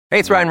Hey,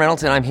 it's Ryan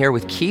Reynolds, and I'm here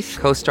with Keith,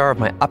 co-star of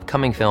my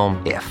upcoming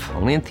film, If,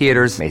 only in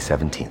theaters May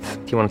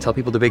 17th. Do you want to tell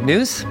people the big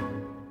news?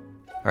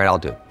 All right, I'll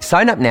do it.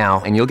 Sign up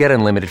now and you'll get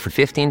unlimited for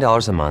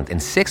 $15 a month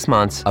and 6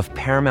 months of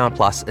Paramount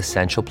Plus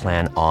Essential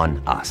Plan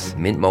on us.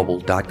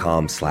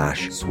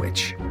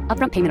 MintMobile.com/switch.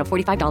 Upfront payment of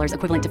 $45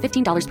 equivalent to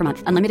 $15 per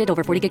month. Unlimited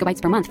over 40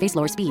 gigabytes per month. Face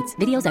lower speeds.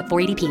 Videos at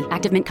 480p.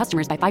 Active Mint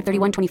customers by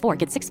 531.24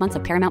 get 6 months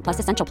of Paramount Plus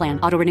Essential Plan.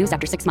 Auto renews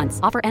after 6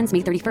 months. Offer ends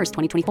May 31st,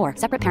 2024.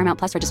 Separate Paramount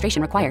Plus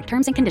registration required.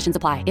 Terms and conditions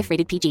apply if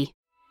rated PG.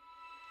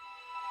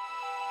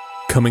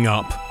 Coming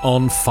up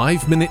on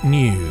 5 Minute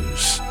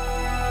News.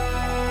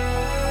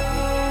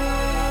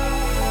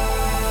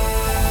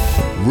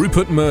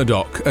 Rupert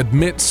Murdoch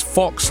admits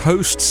Fox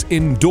hosts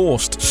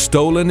endorsed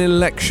stolen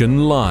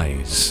election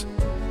lies.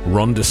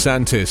 Ron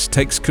DeSantis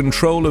takes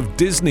control of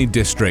Disney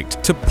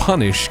District to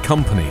punish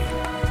company.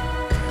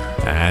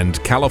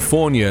 And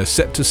California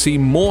set to see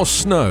more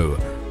snow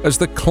as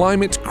the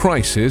climate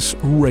crisis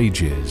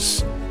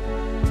rages.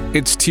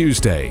 It's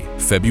Tuesday,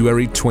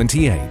 February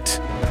 28.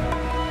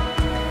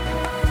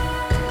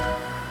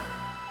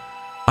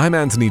 I'm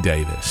Anthony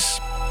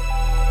Davis.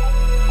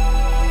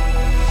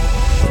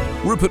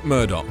 Rupert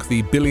Murdoch,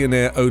 the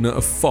billionaire owner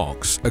of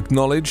Fox,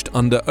 acknowledged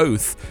under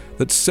oath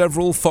that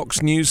several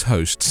Fox News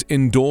hosts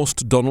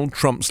endorsed Donald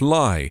Trump's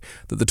lie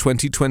that the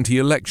 2020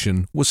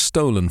 election was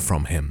stolen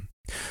from him.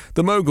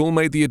 The mogul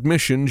made the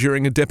admission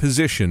during a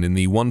deposition in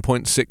the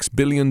 $1.6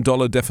 billion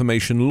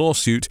defamation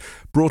lawsuit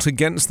brought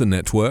against the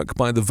network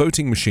by the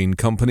voting machine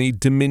company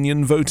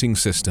Dominion Voting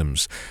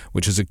Systems,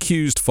 which has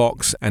accused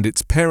Fox and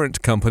its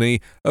parent company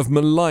of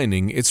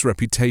maligning its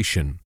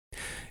reputation.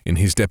 In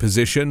his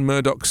deposition,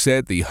 Murdoch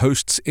said the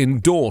hosts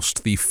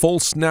endorsed the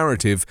false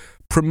narrative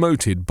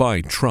promoted by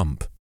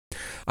Trump.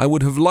 "I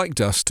would have liked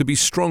us to be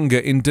stronger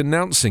in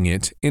denouncing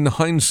it in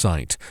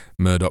hindsight,"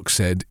 Murdoch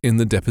said in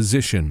the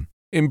deposition.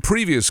 In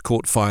previous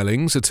court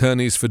filings,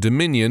 attorneys for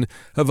Dominion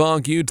have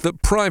argued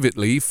that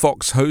privately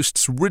Fox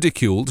hosts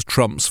ridiculed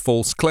Trump's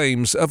false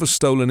claims of a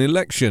stolen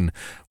election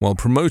while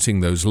promoting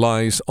those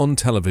lies on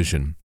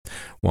television.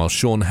 While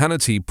Sean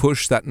Hannity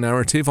pushed that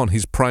narrative on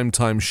his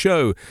primetime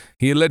show,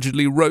 he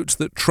allegedly wrote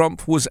that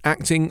Trump was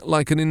acting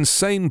like an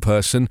insane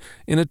person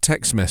in a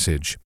text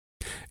message.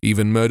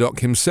 Even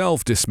Murdoch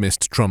himself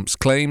dismissed Trump's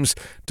claims,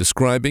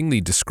 describing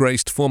the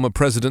disgraced former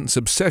president's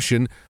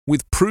obsession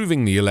with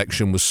proving the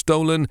election was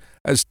stolen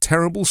as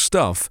terrible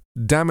stuff,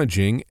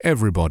 damaging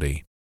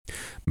everybody.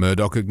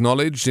 Murdoch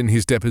acknowledged in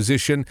his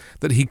deposition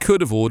that he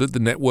could have ordered the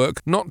network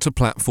not to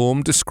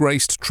platform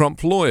disgraced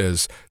Trump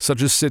lawyers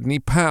such as Sidney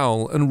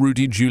Powell and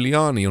Rudy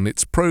Giuliani on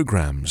its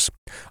programs.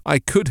 "I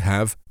could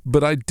have,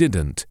 but I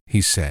didn't,"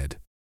 he said.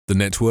 The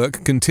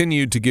network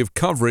continued to give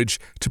coverage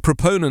to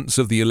proponents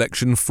of the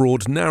election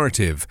fraud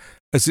narrative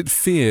as it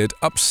feared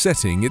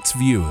upsetting its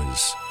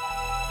viewers.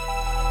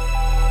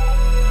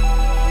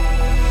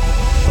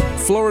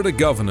 Florida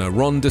Governor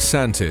Ron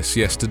DeSantis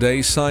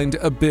yesterday signed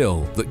a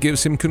bill that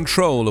gives him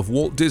control of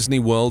Walt Disney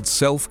World's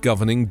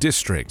self-governing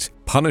district,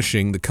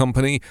 punishing the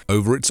company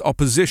over its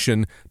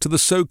opposition to the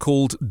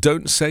so-called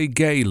Don't Say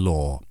Gay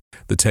law.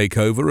 The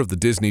takeover of the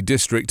Disney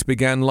District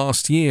began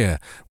last year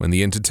when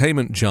the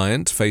entertainment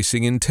giant,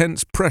 facing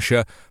intense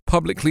pressure,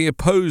 publicly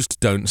opposed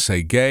Don't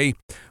Say Gay,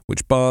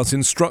 which bars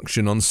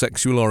instruction on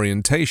sexual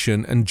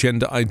orientation and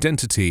gender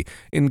identity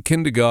in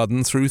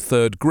kindergarten through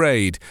 3rd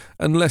grade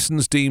and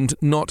lessons deemed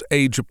not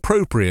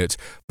age-appropriate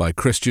by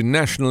Christian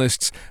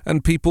nationalists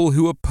and people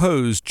who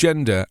oppose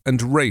gender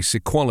and race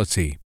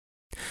equality.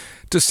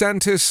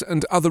 DeSantis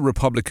and other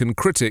Republican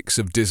critics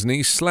of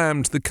Disney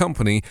slammed the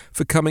company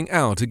for coming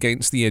out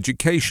against the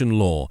education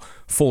law,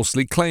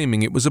 falsely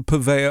claiming it was a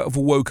purveyor of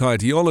woke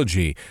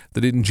ideology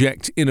that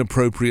inject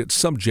inappropriate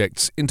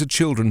subjects into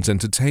children's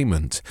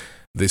entertainment.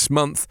 This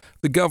month,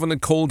 the governor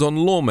called on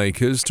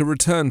lawmakers to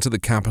return to the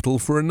Capitol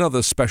for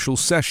another special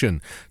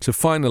session to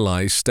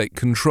finalize state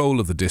control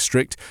of the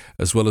district,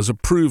 as well as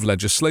approve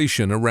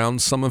legislation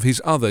around some of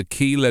his other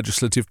key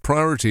legislative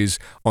priorities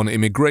on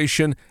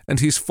immigration and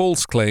his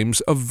false claims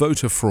of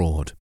voter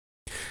fraud.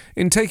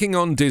 In taking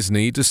on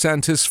Disney,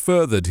 DeSantis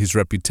furthered his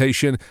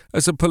reputation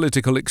as a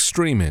political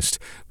extremist,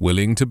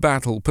 willing to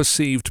battle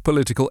perceived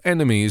political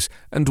enemies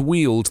and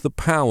wield the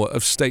power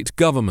of state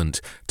government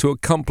to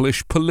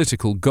accomplish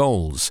political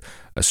goals,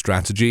 a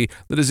strategy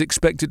that is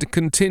expected to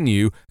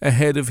continue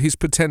ahead of his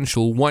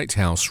potential White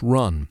House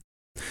run.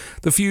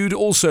 The feud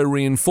also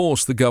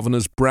reinforced the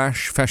governor's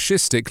brash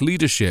fascistic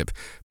leadership,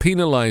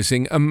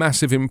 penalizing a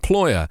massive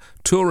employer,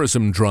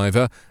 tourism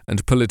driver,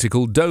 and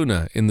political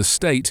donor in the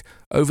state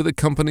over the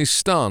company's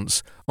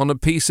stance on a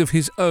piece of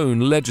his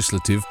own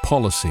legislative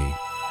policy.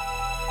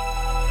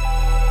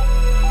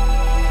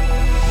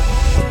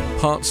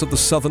 Parts of the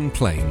southern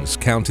plains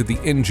counted the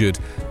injured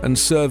and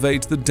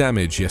surveyed the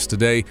damage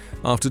yesterday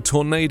after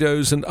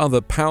tornadoes and other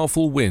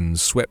powerful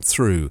winds swept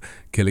through,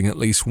 killing at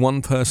least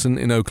one person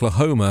in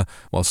Oklahoma,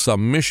 while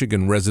some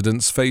Michigan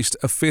residents faced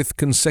a 5th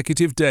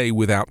consecutive day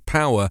without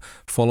power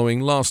following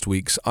last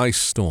week's ice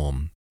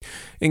storm.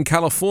 In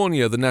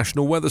California, the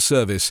National Weather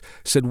Service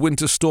said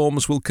winter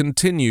storms will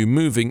continue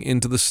moving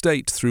into the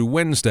state through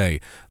Wednesday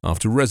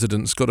after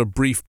residents got a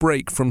brief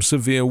break from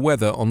severe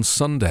weather on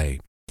Sunday.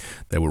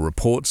 There were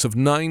reports of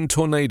 9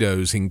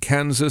 tornadoes in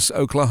Kansas,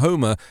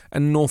 Oklahoma,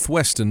 and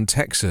northwestern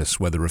Texas,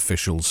 weather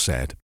officials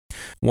said.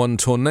 One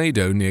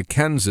tornado near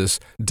Kansas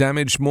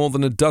damaged more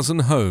than a dozen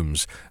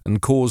homes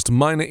and caused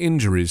minor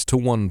injuries to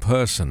one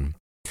person.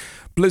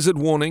 Blizzard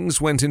warnings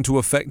went into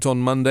effect on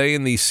Monday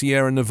in the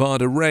Sierra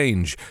Nevada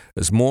range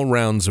as more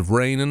rounds of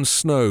rain and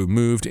snow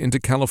moved into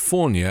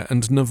California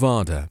and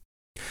Nevada.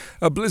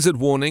 A blizzard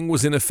warning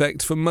was in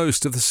effect for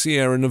most of the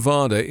Sierra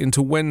Nevada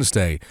into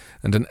Wednesday,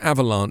 and an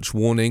avalanche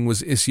warning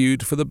was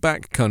issued for the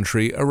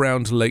backcountry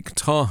around Lake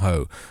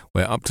Tahoe,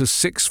 where up to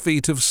 6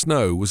 feet of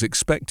snow was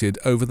expected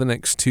over the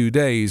next 2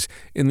 days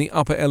in the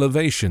upper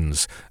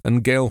elevations,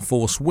 and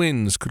gale-force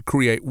winds could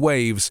create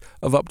waves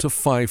of up to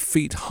 5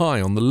 feet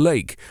high on the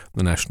lake,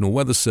 the National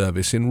Weather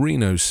Service in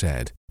Reno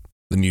said.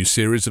 The new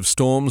series of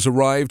storms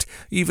arrived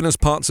even as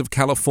parts of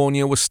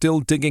California were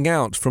still digging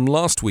out from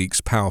last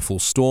week's powerful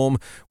storm,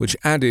 which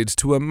added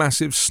to a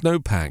massive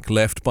snowpack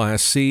left by a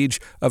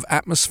siege of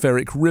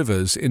atmospheric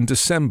rivers in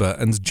December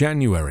and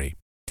January.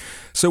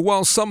 So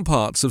while some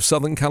parts of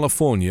Southern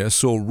California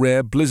saw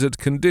rare blizzard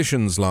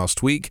conditions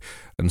last week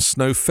and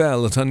snow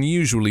fell at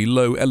unusually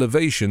low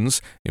elevations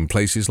in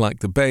places like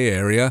the Bay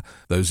Area,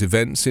 those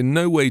events in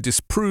no way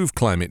disprove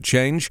climate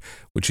change,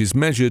 which is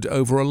measured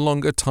over a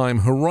longer time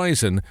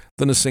horizon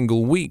than a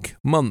single week,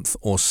 month,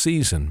 or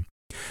season.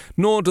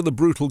 Nor do the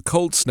brutal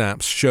cold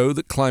snaps show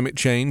that climate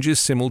change is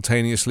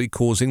simultaneously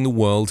causing the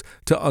world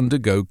to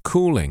undergo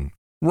cooling.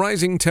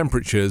 Rising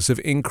temperatures have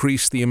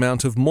increased the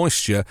amount of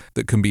moisture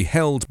that can be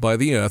held by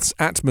the Earth's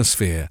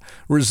atmosphere,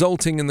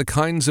 resulting in the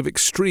kinds of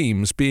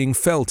extremes being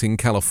felt in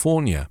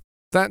California.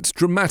 That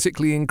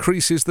dramatically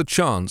increases the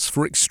chance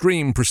for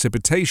extreme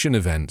precipitation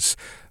events,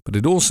 but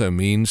it also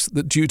means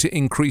that due to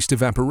increased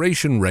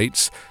evaporation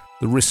rates,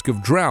 the risk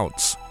of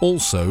droughts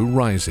also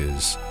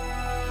rises.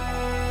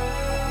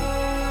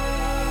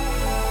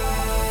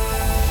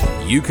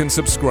 You can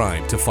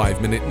subscribe to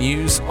 5 Minute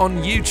News on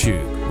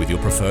YouTube with your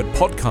preferred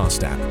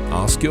podcast app.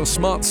 Ask your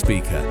smart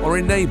speaker or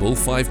enable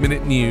 5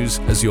 Minute News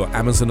as your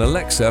Amazon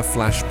Alexa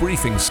flash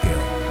briefing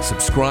skill.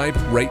 Subscribe,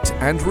 rate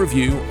and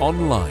review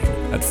online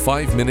at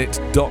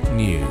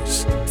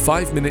 5minute.news.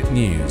 5 Minute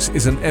News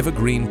is an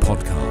evergreen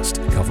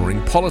podcast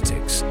covering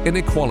politics,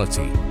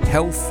 inequality,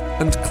 health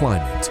and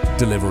climate,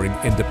 delivering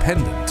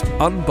independent,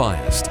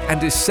 unbiased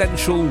and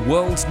essential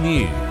world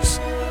news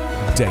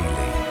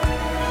daily.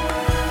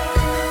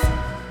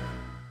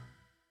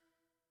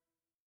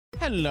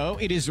 Hello,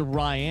 it is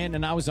Ryan,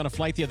 and I was on a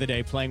flight the other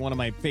day playing one of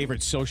my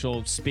favorite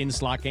social spin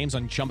slot games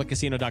on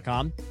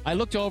ChumbaCasino.com. I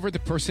looked over at the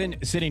person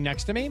sitting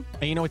next to me, and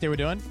you know what they were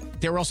doing?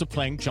 They were also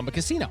playing Chumba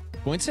Casino.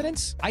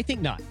 Coincidence? I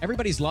think not.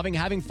 Everybody's loving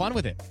having fun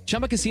with it.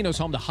 Chumba Casino is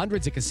home to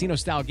hundreds of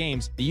casino-style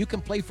games that you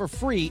can play for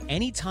free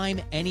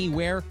anytime,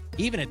 anywhere,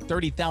 even at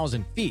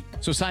 30,000 feet.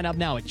 So sign up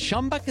now at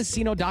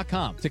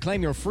ChumbaCasino.com to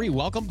claim your free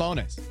welcome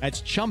bonus.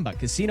 That's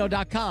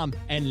ChumbaCasino.com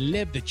and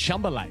live the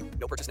Chumba life.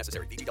 No purchase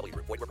necessary. VGW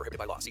Group. Void where prohibited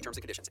by law. See terms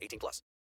and conditions. 18+.